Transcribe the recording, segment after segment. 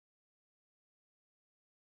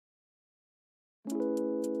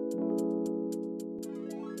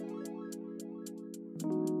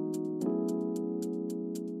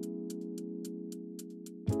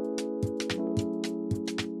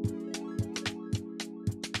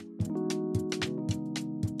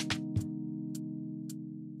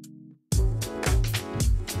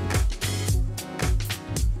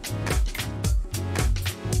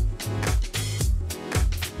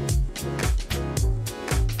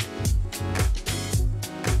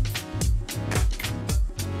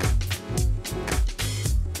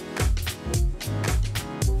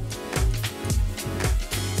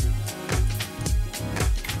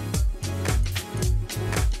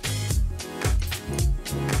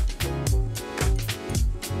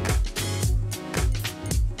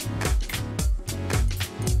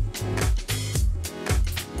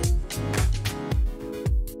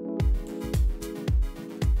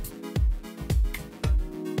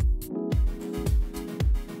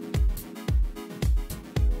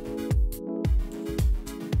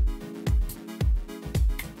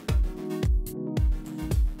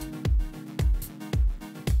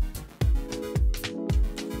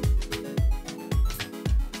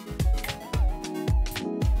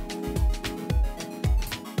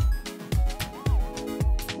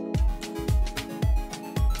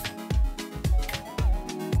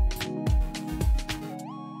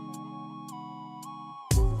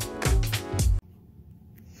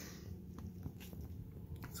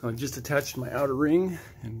So I've just attached my outer ring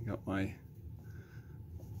and got my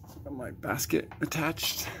basket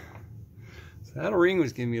attached. So the outer ring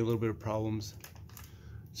was giving me a little bit of problems.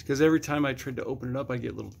 It's because every time I tried to open it up, I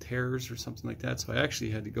get little tears or something like that. So I actually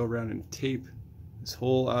had to go around and tape this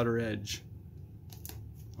whole outer edge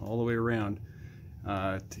all the way around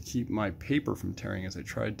to keep my paper from tearing as I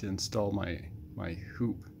tried to install my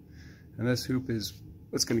hoop. And this hoop is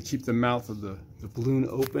what's going to keep the mouth of the balloon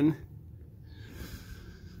open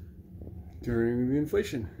during the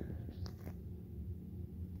inflation.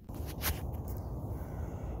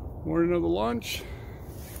 Morning of the launch.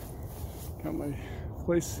 Got my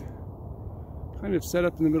place kind of set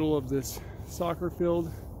up in the middle of this soccer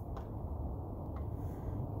field.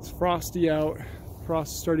 It's frosty out,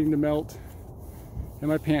 frost starting to melt, and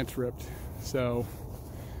my pants ripped. So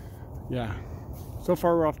yeah, so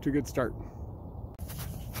far we're off to a good start.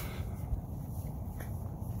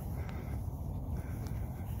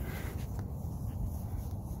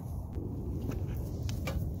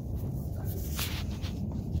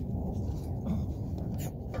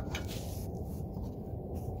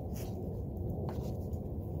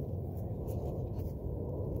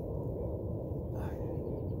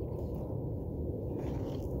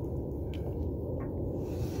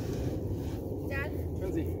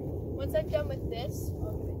 Once I'm done with this,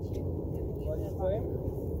 I'll give it to you.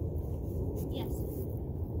 Yes.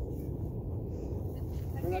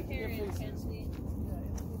 That's your hair intensely.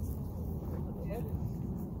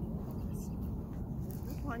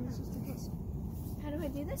 How do I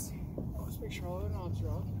do this? I'll just make sure all the knobs are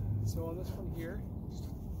off. So on this one here, just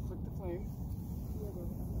click the flame.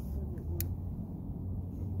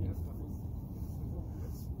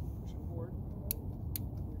 Push it forward.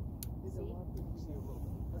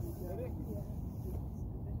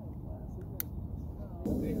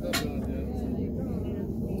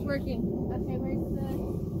 It's working. Okay, where's the...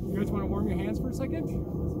 You guys want to warm your hands for a second?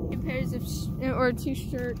 Two pairs of or two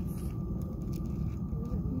shirts.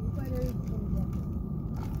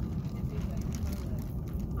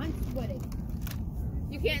 I'm sweating.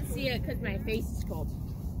 You can't see it because my face is cold.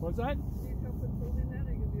 What's that?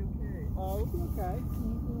 We'll be okay.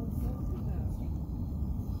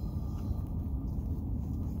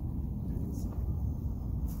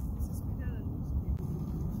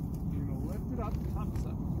 Up, thumbs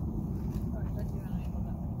up.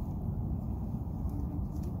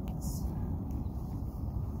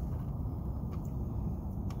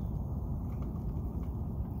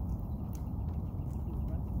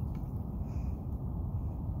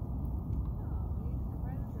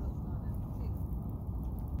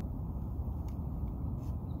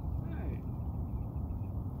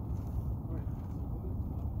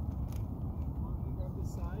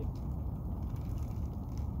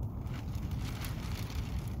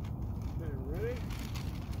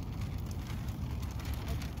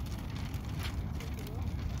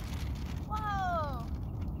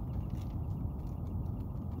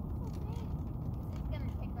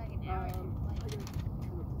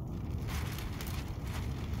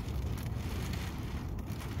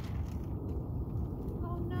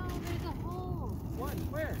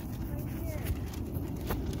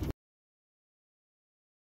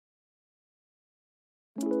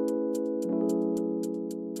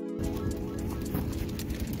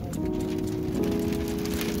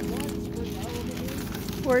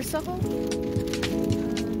 Where's the hole?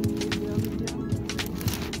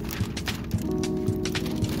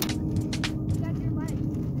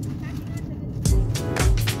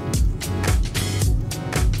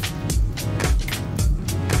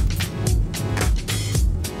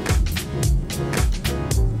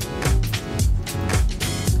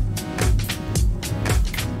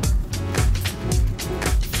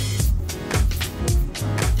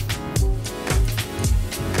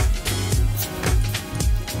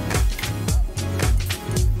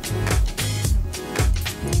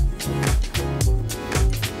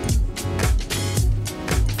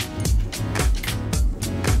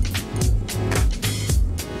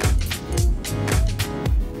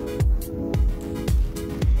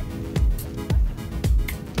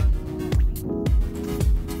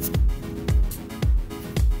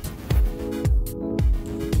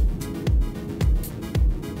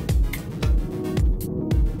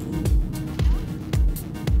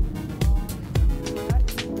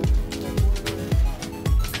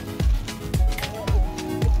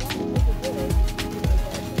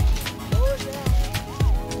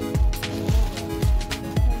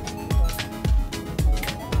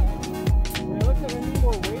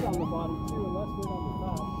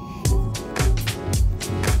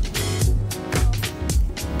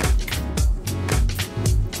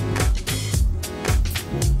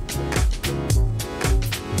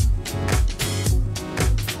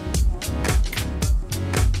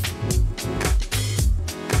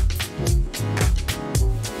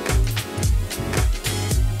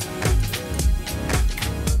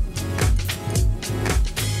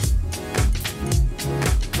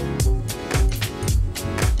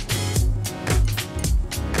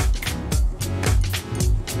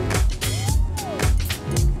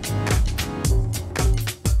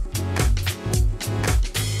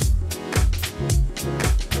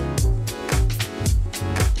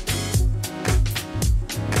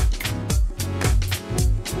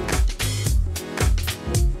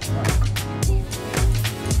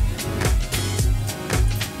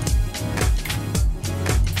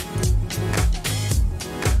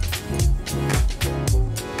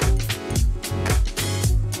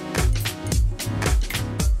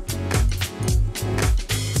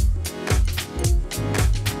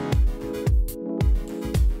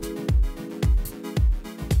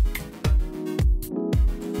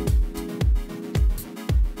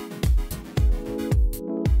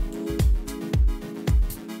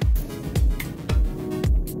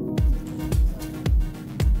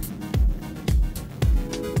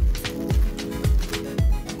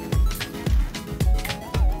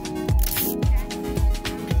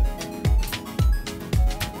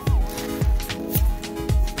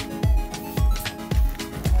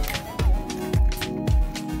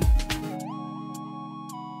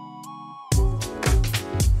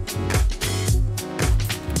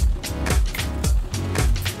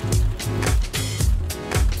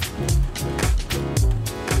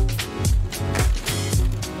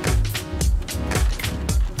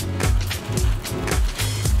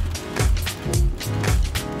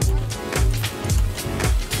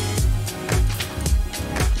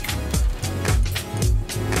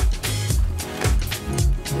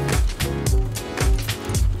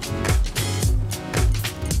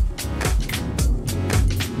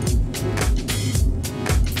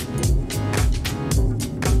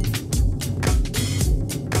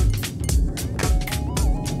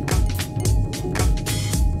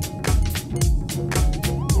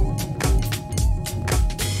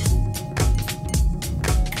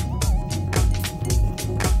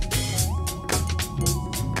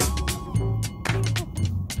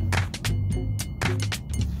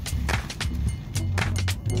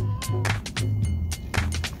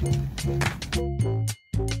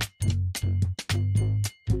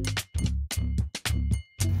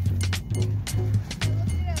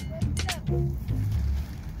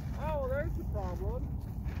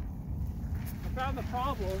 found the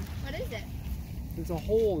problem. What is it? There's a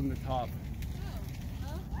hole in the top.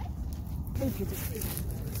 Oh, what?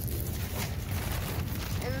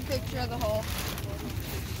 I have a picture of the hole.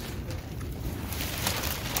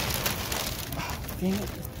 Oh, dang it.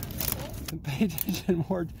 Pay attention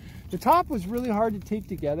more. The top was really hard to tape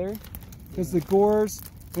together because the gores,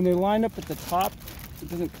 when they line up at the top, it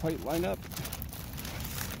doesn't quite line up.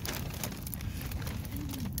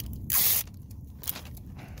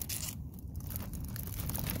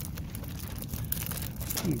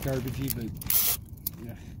 Kind of garbagey, but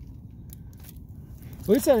yeah. At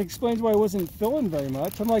least that explains why I wasn't filling very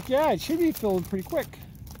much. I'm like, yeah, it should be filled pretty quick.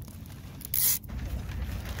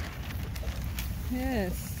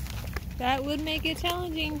 Yes. That would make it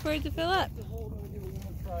challenging for it to fill up.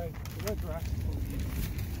 Sorry, the red grass is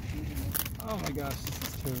oh my gosh, this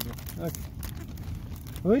is terrible. Okay.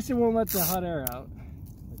 At least it won't let the hot air out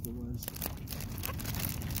like it was.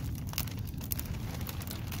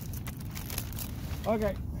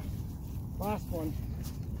 Okay, last one.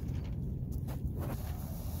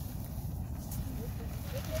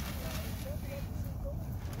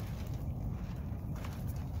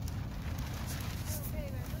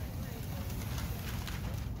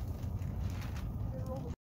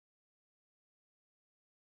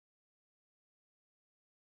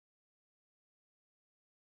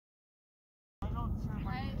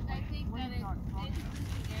 I think that it's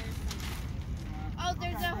losing air. Oh,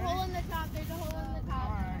 there's a hole in the top. There's a hole in the top.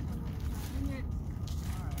 Alright.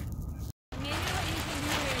 Maybe what you can do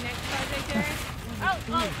for your next project, Derek?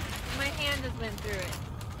 Oh, my hand just went through it.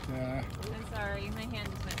 Yeah. I'm sorry, my hand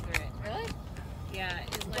just went through it. Really? Yeah,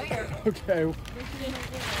 it's like... Okay. My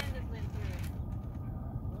hand just went through it.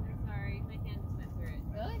 I'm sorry, my hand just went through it.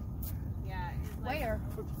 Really? Yeah, it's like... Where?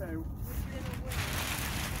 Okay.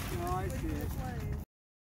 No, I see it.